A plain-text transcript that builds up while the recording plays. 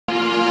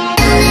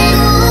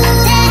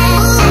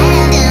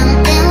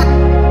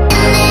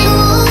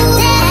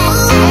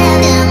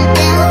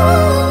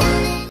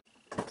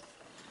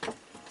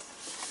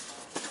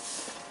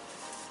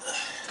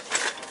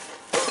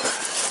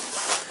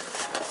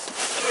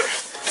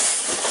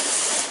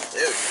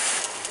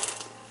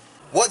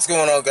What's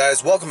going on,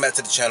 guys? Welcome back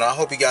to the channel. I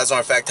hope you guys are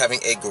in fact having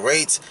a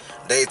great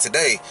day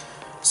today.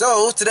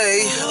 So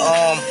today,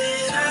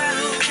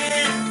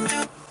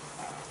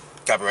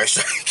 copyright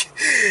strike.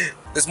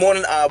 This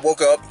morning I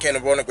woke up, came to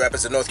Roanoke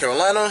Rapids in North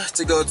Carolina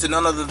to go to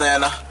none other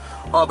than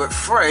Harbor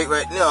Freight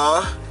right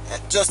now,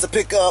 just to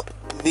pick up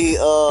the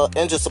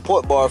engine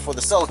support bar for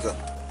the Celica.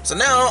 So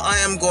now I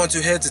am going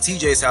to head to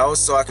TJ's house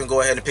so I can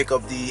go ahead and pick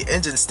up the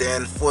engine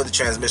stand for the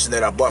transmission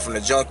that I bought from the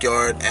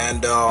junkyard,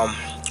 and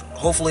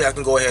hopefully I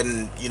can go ahead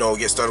and, you know,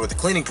 get started with the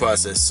cleaning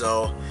process.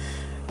 So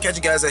catch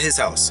you guys at his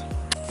house.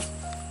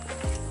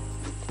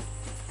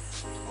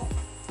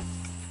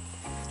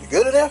 You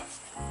good in there?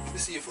 Let me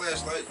see your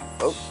flashlight.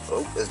 Oh,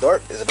 it's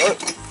dark. Is it dark?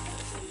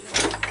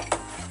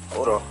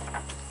 Hold on.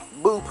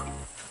 Boop.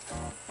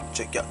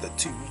 Check out the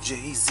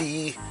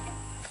 2JZ.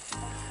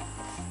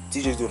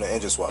 TJ's doing an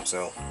engine swap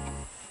soon.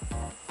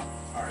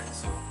 Alright,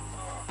 so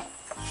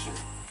shit.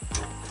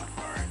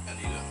 Alright, I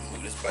need to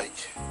move this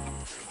bike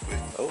real quick.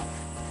 Oh.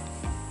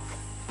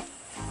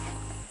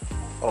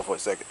 Hold on for a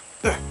second.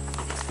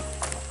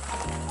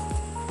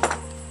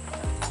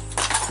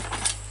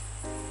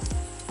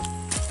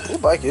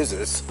 What bike is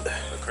this? A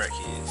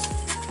crackhead's.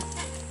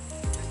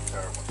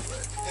 Tire on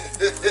flat.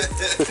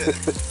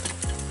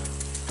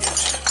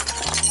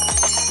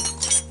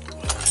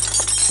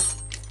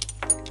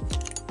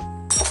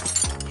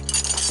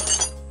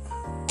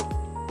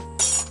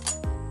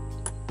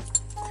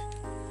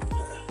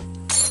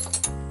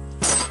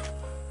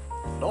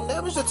 Don't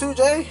damage the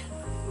 2J.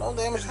 Don't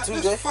damage the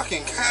 2J. This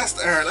fucking cast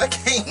iron, I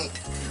can't.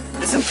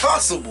 It's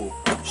impossible.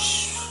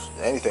 Shh,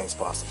 anything's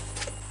possible.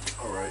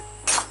 Alright.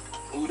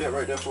 Move that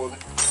right there for me.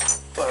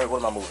 Alright, what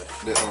am I moving?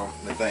 The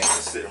thing is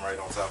sitting right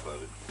on top of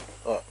it.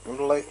 Move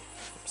the light.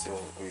 Let's see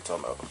what you're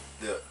talking about.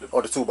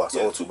 Oh, the toolbox.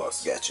 Yeah, oh,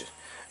 toolbox. Gotcha.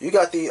 You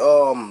got the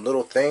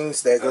little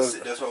things that goes.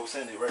 That's what I was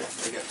saying. They got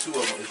two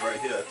of them. It's right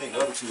here. I think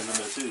the other two is in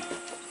there too.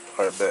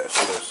 Alright, bet.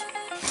 See this.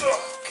 Oh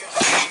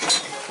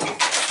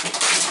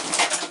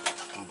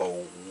god.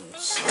 Bowls.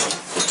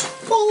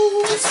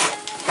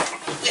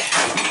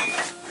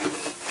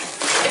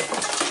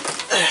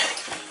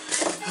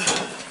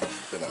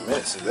 It's been a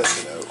minute since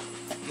that's been out.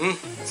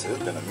 It's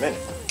been a minute.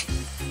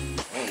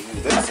 We ain't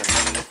used that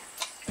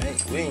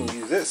since we ain't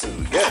used that since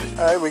we got it.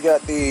 Alright, we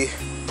got the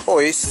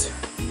hoist.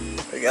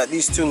 We got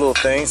these two little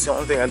things. The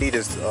only thing I need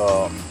is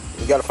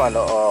we gotta find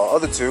the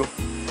other two.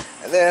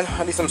 And then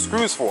I need some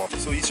screws for them.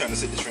 So you trying to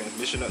set the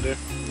transmission up there?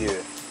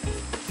 Yeah.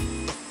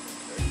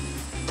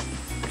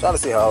 Trying to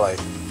see how, like,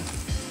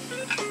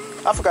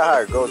 I forgot how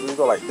it goes. Does it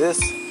go like this?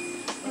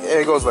 Yeah,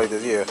 it goes like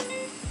this, yeah.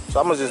 So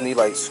I'm gonna just need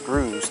like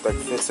screws that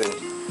fits in here.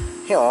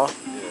 Yeah,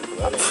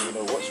 because I don't even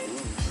know what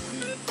screws.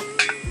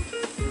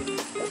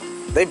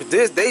 They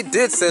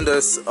did send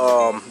us,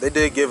 they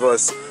did give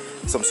us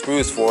some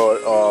screws for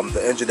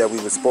the engine that we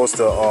were supposed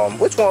to,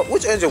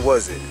 which engine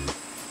was it?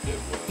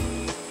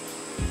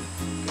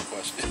 Good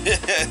question.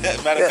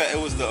 Matter of fact, it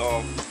was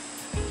the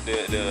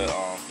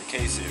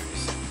K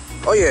series.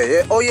 Oh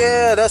yeah. Oh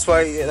yeah, that's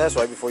right. Yeah, that's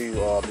right. Before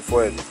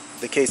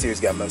the K series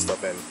got messed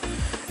up, and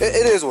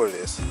it is what it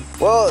is.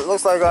 Well, it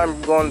looks like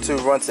I'm going to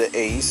run to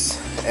Ace,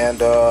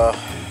 and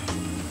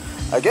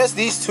I guess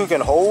these two can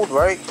hold,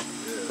 right?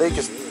 Yeah,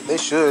 they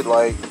should.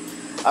 Like,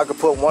 I could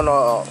put one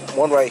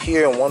right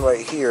here and one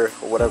right here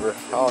or whatever.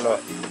 I don't know.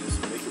 You can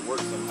just make it work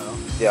somehow.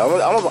 Yeah,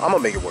 I'm gonna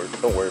make it work.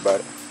 Don't worry about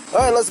it. All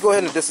right, let's go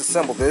ahead and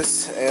disassemble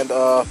this and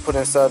put it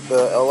inside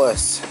the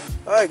LS.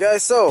 All right,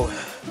 guys. So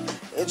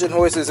engine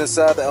hoist is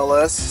inside the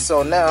LS.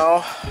 So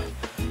now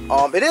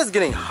it is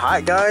getting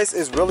hot, guys.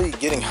 It's really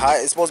getting hot.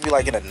 It's supposed to be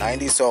like in the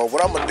 90s. So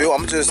what I'm gonna do, I'm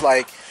gonna just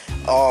like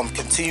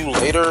continue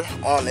later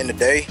on in the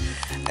day,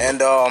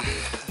 and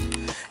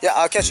yeah,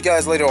 I'll catch you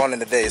guys later on in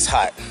the day. It's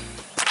hot.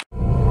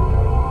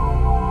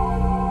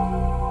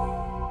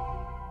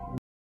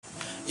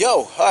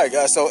 Yo, alright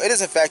guys, so it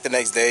is in fact the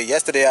next day.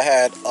 Yesterday I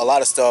had a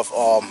lot of stuff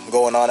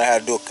going on. I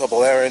had to do a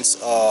couple errands,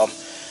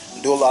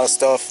 do a lot of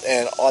stuff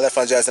and all that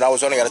fun jazz, and I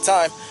was running out of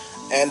time.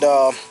 And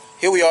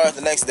here we are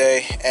the next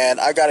day, and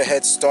I got a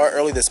head start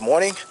early this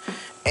morning,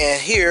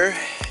 and here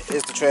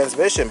is the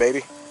transmission,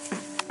 baby.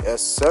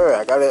 Yes sir,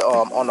 I got it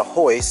on the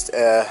hoist.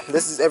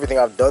 This is everything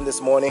I've done this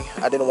morning.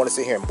 I didn't want to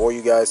sit here and bore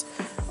you guys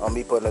on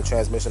me putting the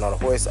transmission on the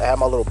hoist. I had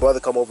my little brother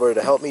come over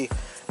to help me,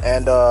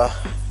 and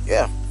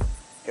yeah,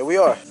 here we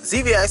are.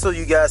 ZV axle,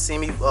 you guys see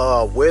me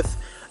with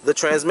the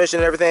transmission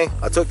and everything.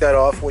 I took that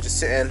off, which is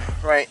sitting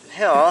right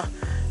here,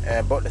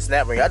 and bought the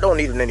snap ring. I don't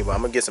need it anyway.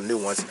 I'm gonna get some new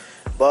ones.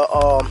 But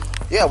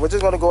yeah, we're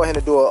just gonna go ahead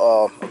and do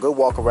a good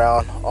walk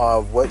around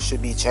on what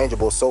should be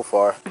changeable so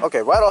far.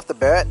 Okay, right off the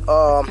bat,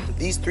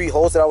 these three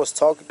holes that I was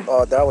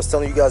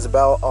telling you guys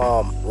about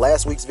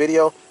last week's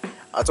video,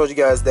 I told you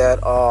guys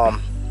that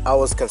I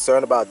was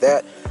concerned about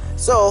that.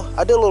 So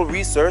I did a little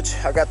research.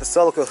 I got the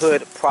Celica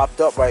hood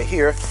propped up right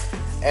here,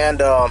 and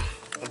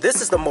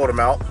this is the motor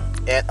mount,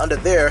 and under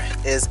there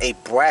is a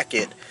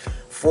bracket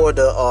for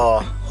the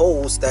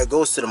hose that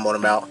goes to the motor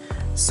mount.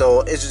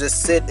 So it's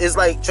just it's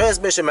like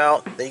transmission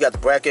mount, then you got the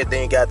bracket,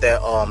 then you got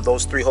that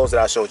those 3 holes that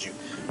I showed you.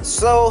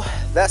 So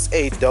that's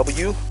a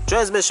W.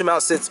 Transmission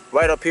mount sits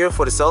right up here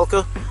for the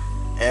Celica,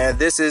 and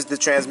this is the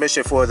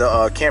transmission for the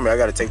Camry. I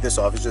got to take this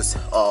off. It's just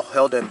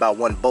held in by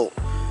 1 bolt.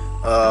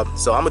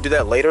 So I'm gonna do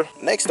that later.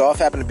 Next off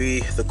happen to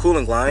be the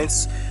cooling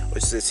lines,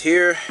 which is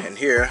here and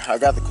here. I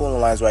got the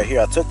cooling lines right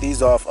here. I took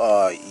these off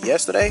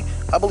yesterday,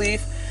 I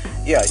believe.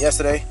 Yeah,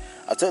 yesterday.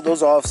 I took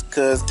those off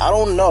because I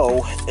don't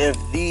know if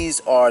these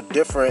are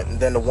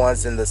different than the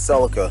ones in the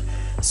Celica.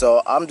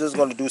 So I'm just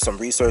going to do some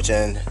research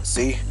and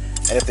see.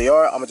 And if they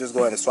are, I'm going to just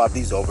go ahead and swap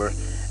these over.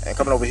 And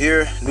coming over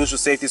here, neutral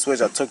safety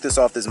switch, I took this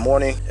off this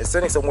morning. It's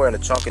sitting somewhere in the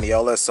trunk in the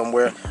LS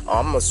somewhere.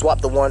 I'm going to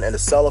swap the one in the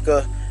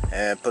Celica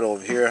and put it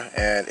over here,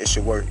 and it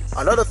should work.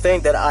 Another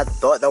thing that I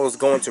thought that was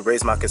going to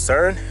raise my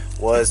concern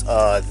was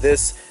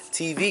this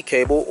TV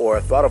cable, or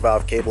throttle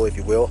valve cable if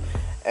you will.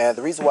 And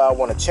the reason why I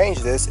want to change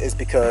this is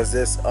because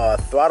this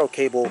throttle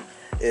cable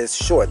is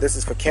short. This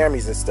is for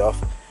Camrys and stuff.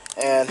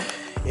 And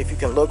if you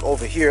can look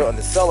over here on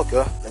the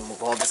Celica, let me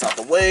move all this out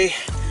the way.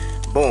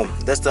 Boom,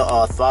 that's the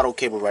throttle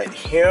cable right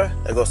here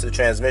that goes to the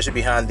transmission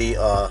behind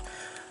the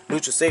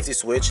neutral safety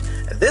switch.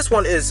 And this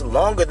one is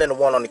longer than the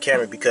one on the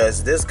Camry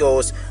because this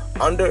goes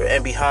under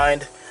and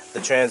behind the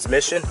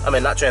transmission. I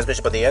mean, not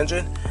transmission, but the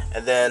engine.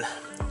 And then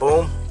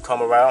boom,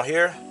 come around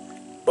here,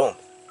 boom,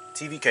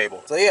 TV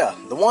cable. So yeah,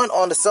 the one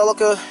on the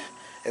Celica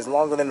is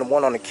longer than the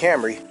one on the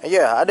Camry. And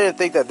yeah, I didn't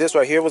think that this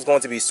right here was going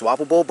to be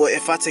swappable, but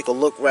if I take a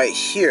look right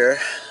here,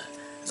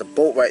 there's a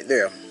bolt right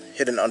there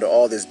hidden under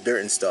all this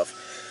dirt and stuff.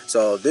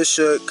 So this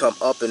should come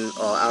up and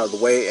out of the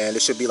way, and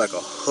it should be like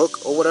a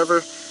hook or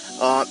whatever.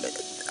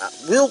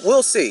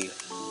 We'll see.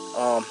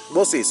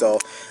 We'll see. So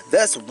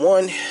that's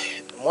one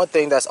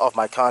thing that's off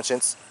my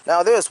conscience.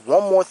 Now there's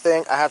one more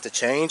thing I have to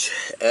change,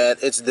 and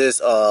it's this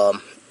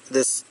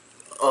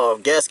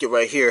gasket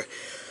right here.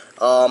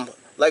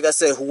 Like I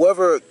said,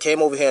 whoever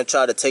came over here and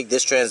tried to take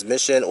this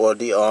transmission or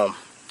the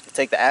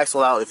take the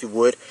axle out, if you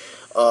would,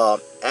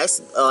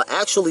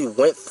 actually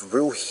went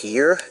through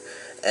here,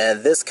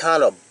 and this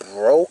kind of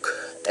broke.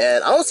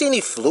 And I don't see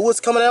any fluids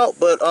coming out,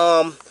 but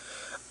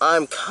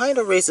I'm kind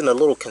of raising a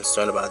little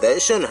concern about that.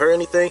 It shouldn't hurt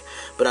anything,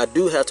 but I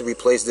do have to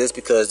replace this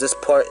because this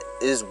part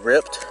is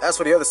ripped. As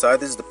for the other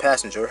side, this is the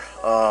passenger.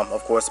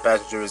 Of course, the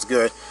passenger is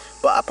good,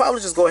 but I'll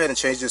probably just go ahead and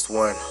change this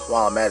one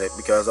while I'm at it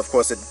because, of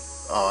course, it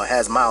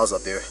has miles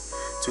up there,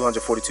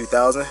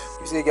 242,000.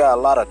 You see, you got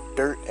a lot of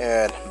dirt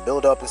and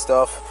buildup and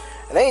stuff.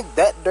 It ain't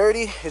that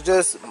dirty. It's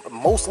just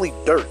mostly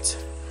dirt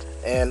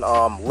and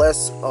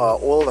less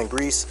oil and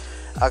grease.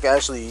 I can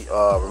actually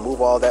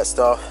remove all that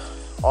stuff,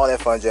 all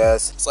that fun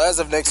jazz. So as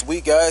of next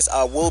week, guys,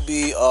 I will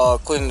be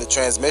cleaning the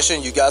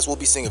transmission. You guys will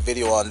be seeing a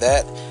video on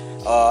that.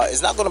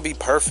 It's not going to be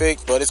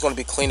perfect, but it's going to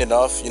be clean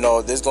enough. You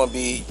know, there's going to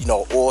be, you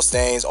know, oil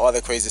stains, all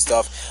that crazy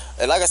stuff.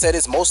 And like I said,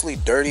 it's mostly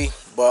dirty,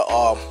 but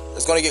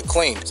it's going to get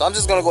clean. So I'm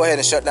just going to go ahead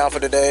and shut down for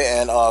today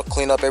and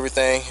clean up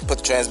everything, put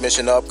the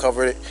transmission up,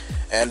 cover it.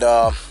 And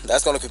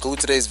that's going to conclude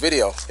today's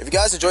video. If you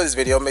guys enjoyed this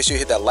video, make sure you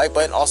hit that like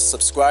button. Also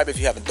subscribe if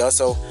you haven't done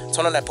so.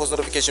 Turn on that post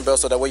notification bell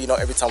so that way you know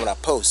every time when I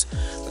post.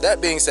 With that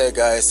being said,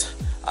 guys,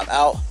 I'm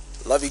out.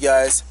 Love you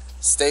guys.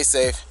 Stay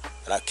safe.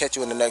 And I'll catch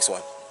you in the next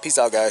one. Peace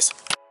out, guys.